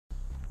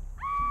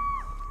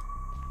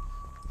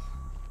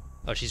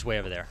Oh, she's way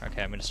over there.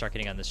 Okay, I'm gonna start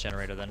getting on this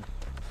generator then.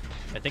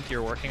 I think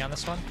you're working on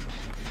this one?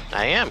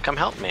 I am. Come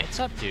help me. What's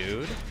up,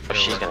 dude? Oh,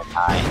 she's gonna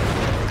die.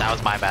 That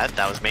was my bad.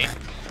 That was me.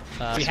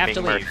 You have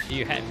to leave.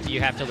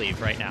 You have to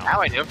leave right now. Now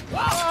I do.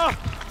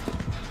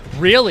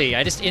 Really?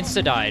 I just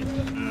insta-died.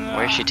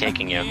 Where's she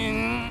taking you?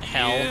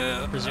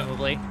 Hell,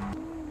 presumably.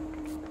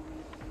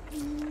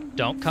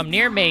 Don't come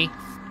near me.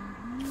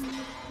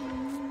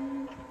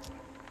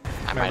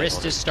 My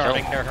wrist is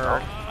starting to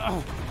hurt.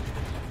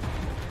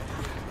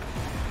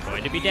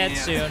 Going to be dead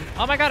soon.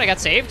 Oh my god, I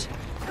got saved?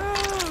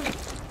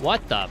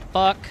 What the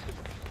fuck?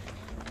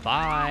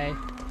 Bye.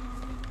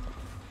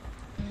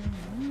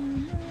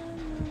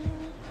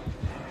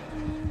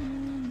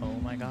 Oh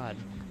my god.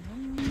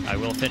 I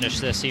will finish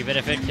this even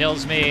if it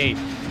kills me.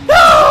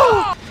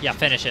 No! Yeah,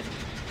 finish it.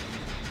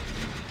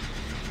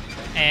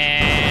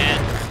 And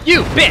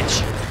you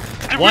bitch!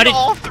 What did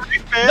all three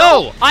fail?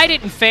 No, I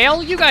didn't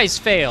fail. You guys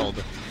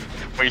failed.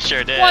 We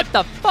sure did. What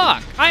the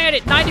fuck? I had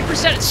it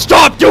 90%.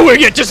 Stop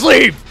doing it! Just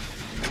leave!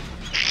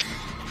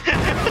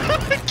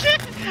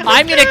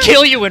 I'm gonna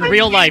kill you in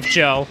real life,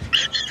 Joe.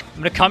 I'm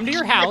gonna come to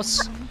your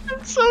house.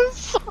 I'm so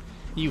sorry.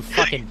 You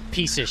fucking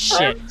piece of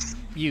shit.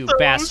 You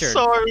bastard. I'm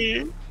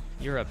sorry.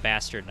 You're a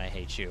bastard and I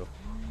hate you.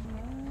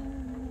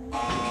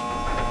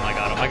 Oh my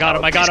god, oh my god,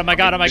 oh my god, oh my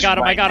god, oh my god,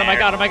 oh my god, oh my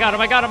god, oh my god, oh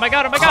my god, oh my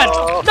god, oh my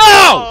god.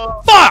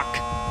 No! Fuck!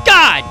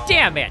 God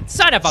damn it!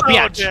 Son of a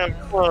bitch! Damn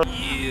close.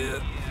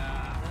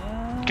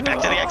 Get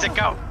back to the exit,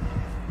 go!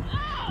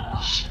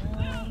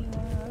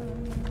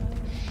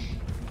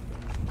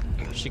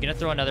 Is she gonna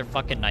throw another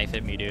fucking knife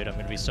at me, dude? I'm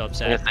gonna be so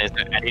upset. Is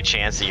there any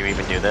chance that you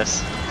even do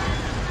this?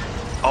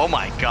 Oh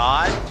my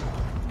god!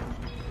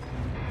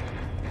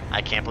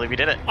 I can't believe you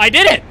did it. I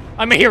did it!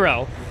 I'm a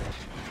hero.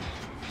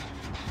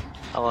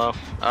 Hello.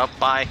 Oh,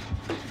 bye.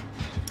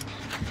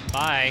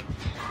 Bye.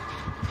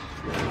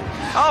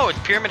 Oh, it's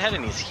Pyramid Head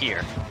and he's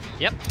here.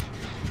 Yep.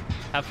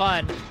 Have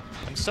fun.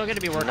 I'm still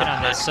gonna be working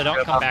on this, so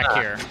don't come back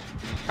here.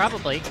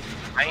 Probably.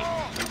 Right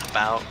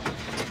about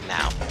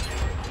now.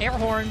 Air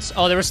horns.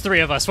 Oh, there was 3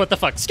 of us. What the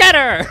fuck?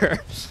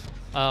 Scatter!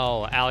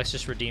 Oh, Alex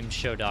just redeemed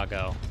Show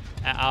Doggo.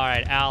 All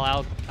right,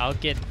 Al. I'll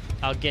get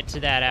to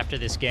that after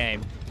this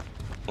game.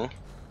 Hmm?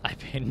 I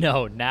paid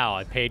now.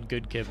 I paid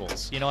good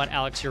kibbles. You know what,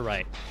 Alex? You're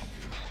right.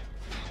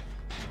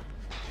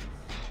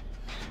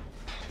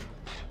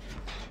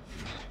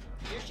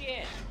 Here she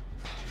is.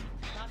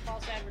 Not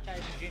false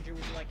advertising, Ginger.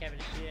 Would you like having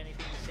anything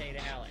to say to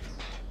Alex?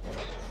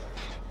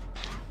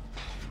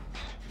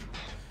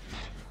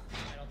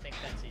 I don't think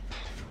that's it.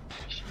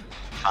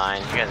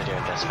 Fine, you guys are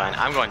doing just fine.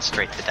 I'm going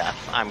straight to death.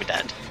 I'm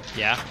dead.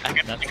 Yeah? I'm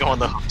gonna go on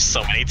the hook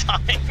so many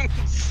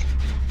times.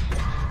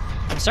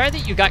 I'm sorry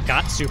that you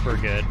got super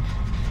good.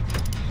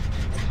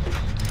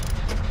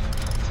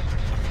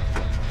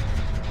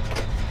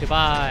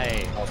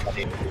 Goodbye.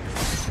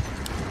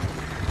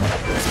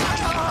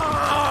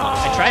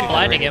 I tried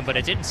blinding him, but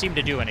it didn't seem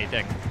to do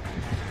anything.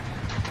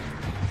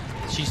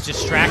 She's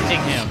distracting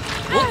him.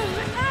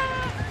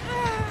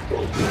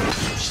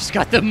 She's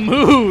got the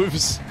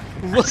moves!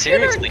 Look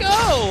Seriously? at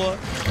her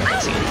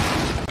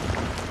go!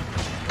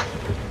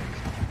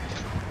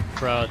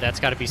 Bro, that's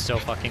gotta be so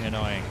fucking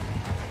annoying.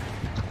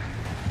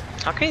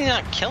 How can you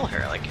not kill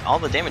her? Like, all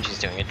the damage he's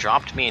doing, it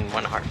dropped me in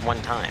one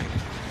time.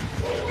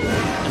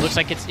 It looks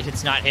like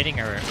it's not hitting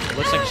her. It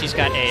looks like she's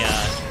got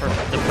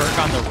the perk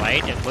on the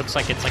right. It looks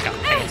like it's like a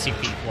fancy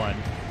feet one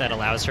that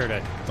allows her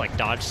to like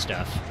dodge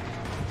stuff.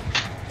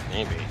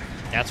 Maybe.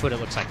 That's what it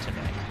looks like to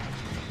me.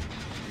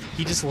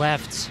 He just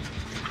left.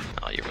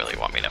 Oh, you really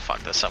want me to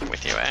fuck this up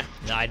with you, eh?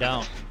 No, I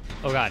don't.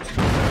 Oh god.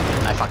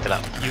 I fucked it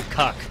up. You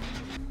cuck.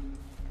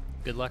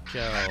 Good luck,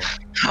 Joe.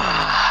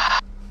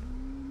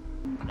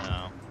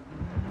 No.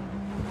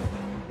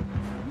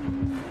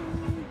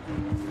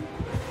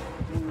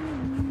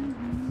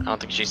 I don't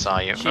think she saw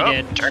you. She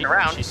did. Turn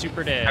around. She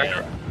super did.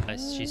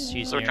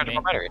 She's So we're near trying to me.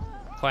 put batteries.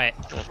 Quiet.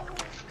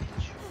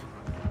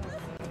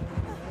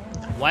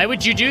 Why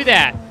would you do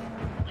that?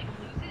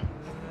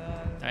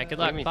 Alright, good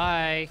luck.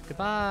 Bye.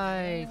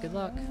 Goodbye. Good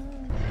luck.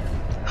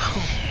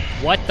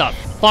 What the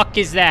fuck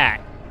is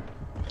that?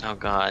 Oh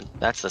god,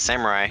 that's the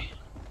samurai.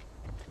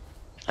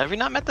 Have you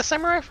not met the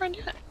samurai friend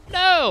yet?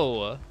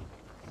 No!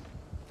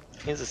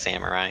 He's a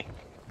samurai.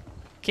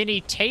 Can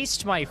he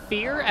taste my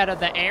fear out of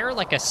the air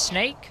like a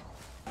snake?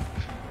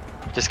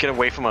 Just get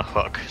away from a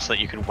hook so that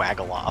you can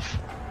waggle off.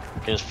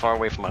 Get as far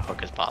away from a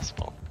hook as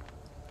possible.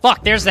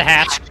 Fuck, there's the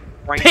hatch.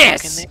 Right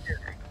Piss!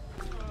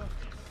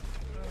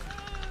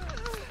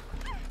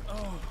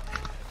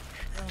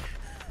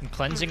 I'm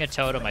cleansing a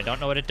totem. I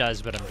don't know what it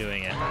does, but I'm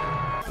doing it.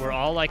 We're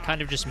all like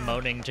kind of just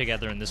moaning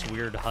together in this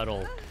weird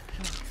huddle.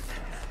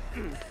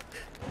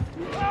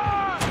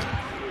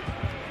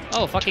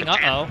 Oh, fucking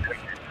uh-oh.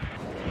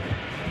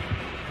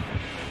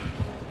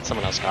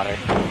 Someone else got her.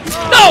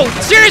 No!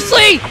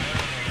 Seriously?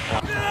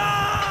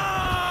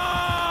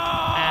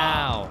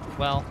 Ow.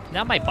 Well,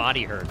 now my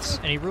body hurts,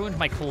 and he ruined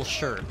my cool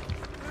shirt.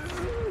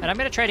 And I'm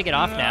gonna try to get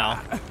off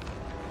now.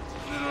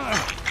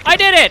 I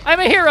did it! I'm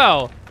a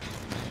hero!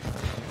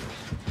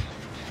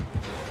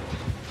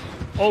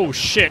 Oh,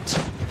 shit.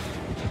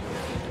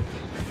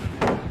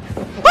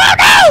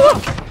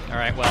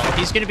 Well,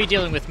 he's gonna be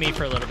dealing with me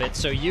for a little bit,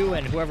 so you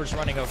and whoever's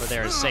running over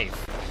there is safe.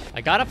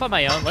 I got up on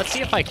my own. Let's see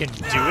if I can do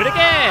it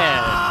again.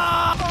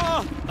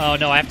 Oh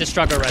no, I have to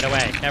struggle right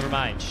away. Never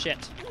mind.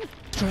 Shit.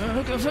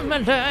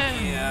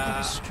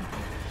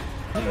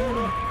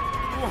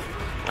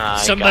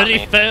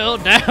 Somebody fell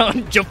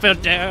down. Joe fell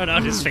down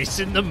on his face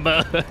in the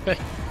mud.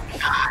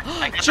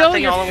 Joe,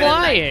 you're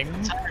flying.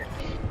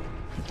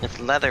 It's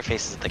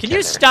Leatherface's the Can killer.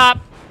 you stop?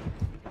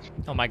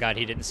 Oh my god,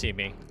 he didn't see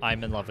me.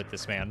 I'm in love with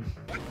this man.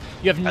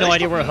 You have no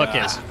idea where a hook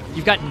is.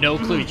 You've got no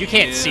clue. You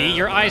can't see.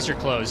 Your eyes are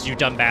closed, you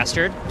dumb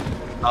bastard.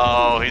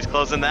 Oh, he's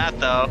closing that,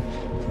 though.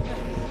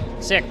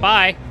 Sick,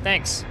 bye.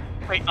 Thanks.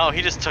 Wait, oh,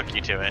 he just took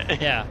you to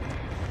it. Yeah.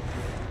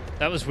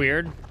 That was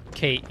weird.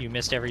 Kate, you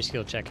missed every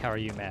skill check. How are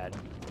you mad?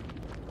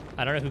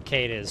 I don't know who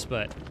Kate is,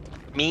 but...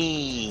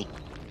 Me.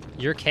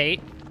 You're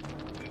Kate?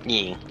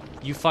 Me.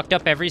 You fucked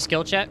up every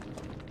skill check?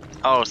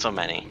 Oh, so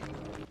many.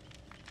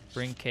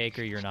 Bring cake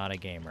or you're not a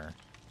gamer.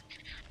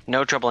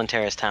 No trouble in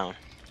Terrace Town.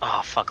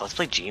 Oh, fuck, let's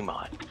play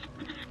Gmod.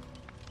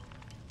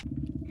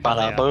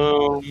 Bada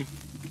boom.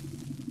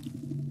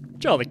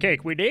 Joe, the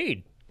cake we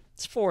need.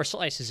 It's 4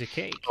 slices of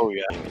cake. Oh,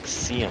 yeah. I can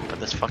see him, but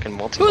this fucking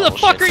multi. Who the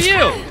fuck are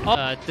you?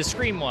 The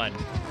Scream one.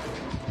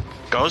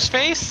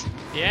 Ghostface?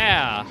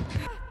 Yeah.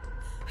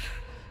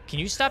 Can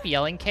you stop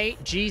yelling,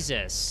 Kate?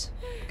 Jesus.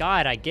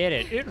 God, I get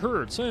it. It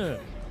hurts, huh?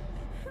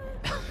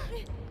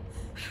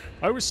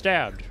 I was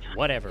stabbed.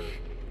 Whatever.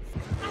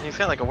 He's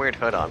got like a weird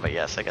hood on, but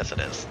yes, I guess it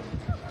is.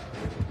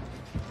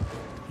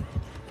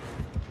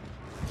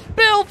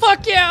 Bill,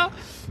 fuck yeah!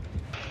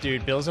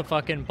 Dude, Bill's a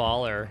fucking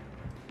baller.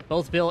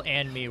 Both Bill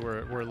and me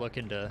were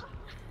looking to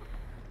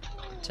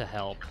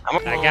help.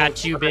 I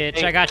got you,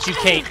 bitch. I got you,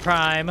 Kate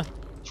Prime.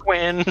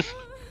 Twin.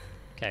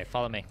 Okay,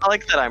 follow me. I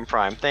like that I'm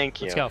Prime. Thank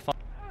you. Let's go.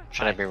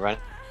 Should I be running?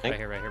 Right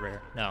here, right here, right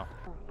here. No.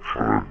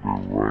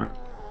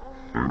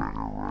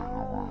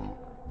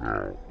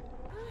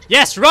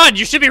 Yes, run!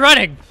 You should be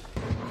running!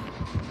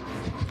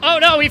 Oh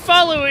no, he's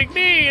following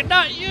me and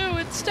not you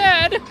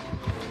instead!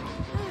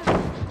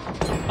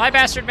 Bye,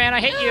 bastard man, I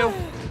hate you.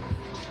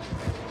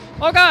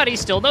 Oh god, he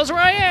still knows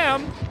where I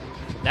am!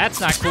 That's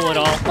not cool at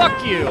all.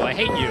 Fuck you, I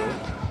hate you.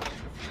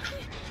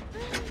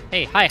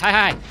 Hey,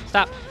 hi.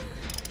 Stop.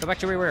 Go back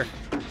to where we were.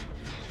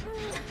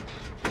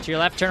 To your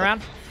left, turn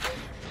around.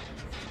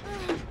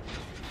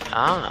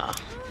 Ah.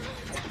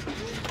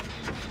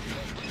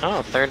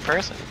 Oh, third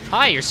person.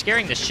 Hi, you're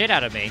scaring the shit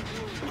out of me.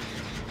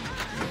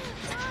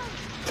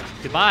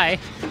 Goodbye.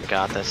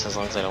 Got this as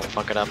long as I don't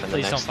fuck it up in the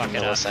next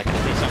millisecond.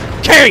 Please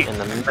don't. Carrie! In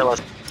the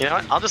millisecond. You know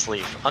what? I'll just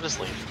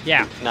leave.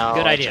 Yeah. No.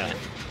 Good idea.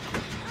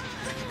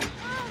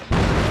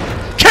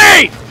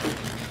 Carrie!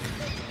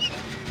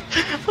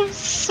 I'm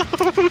so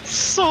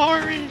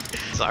sorry.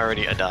 It's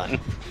already a done.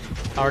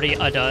 Already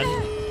a done.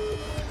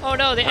 Oh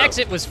no, the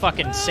exit was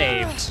fucking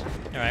saved.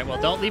 Alright,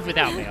 well don't leave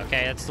without me,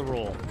 okay? That's the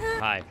rule.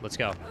 Hi, let's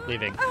go.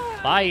 Leaving.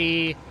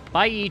 Bye.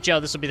 Bye, Joe.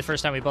 This will be the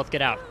first time we both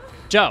get out.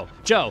 Joe.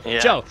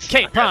 Yeah.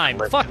 Kate Prime.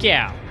 Fuck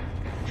yeah.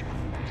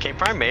 Kate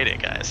Prime made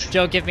it, guys.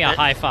 Joe, give me a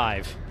high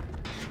five.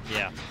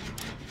 Yeah.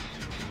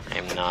 I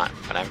am not,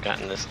 but I've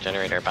gotten this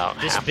generator about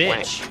this halfway.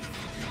 Bitch.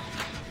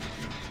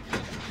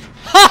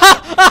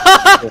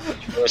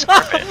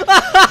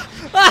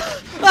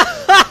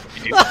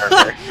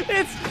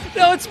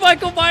 It's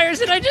Michael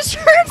Myers, and I just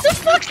heard the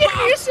fucking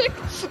music.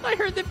 I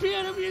heard the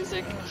piano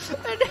music,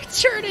 and I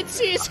turned and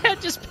see his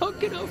head just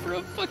poking over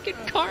a fucking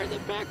car in the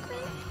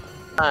background.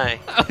 Hi.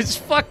 That was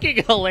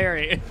fucking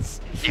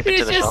hilarious.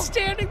 He's just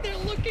standing there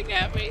looking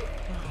at me.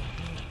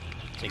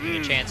 Taking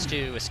a chance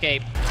to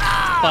escape.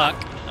 Fuck.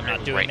 I'm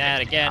not doing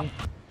that again.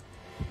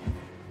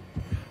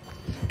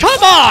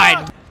 Come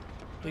on!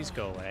 Please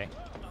go away.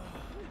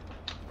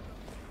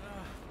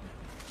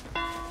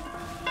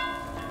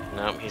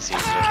 Nope, he sees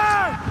you.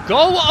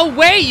 Go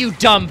away, you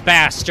dumb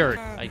bastard!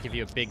 I give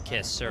you a big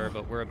kiss, sir,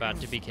 but we're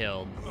about to be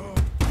killed.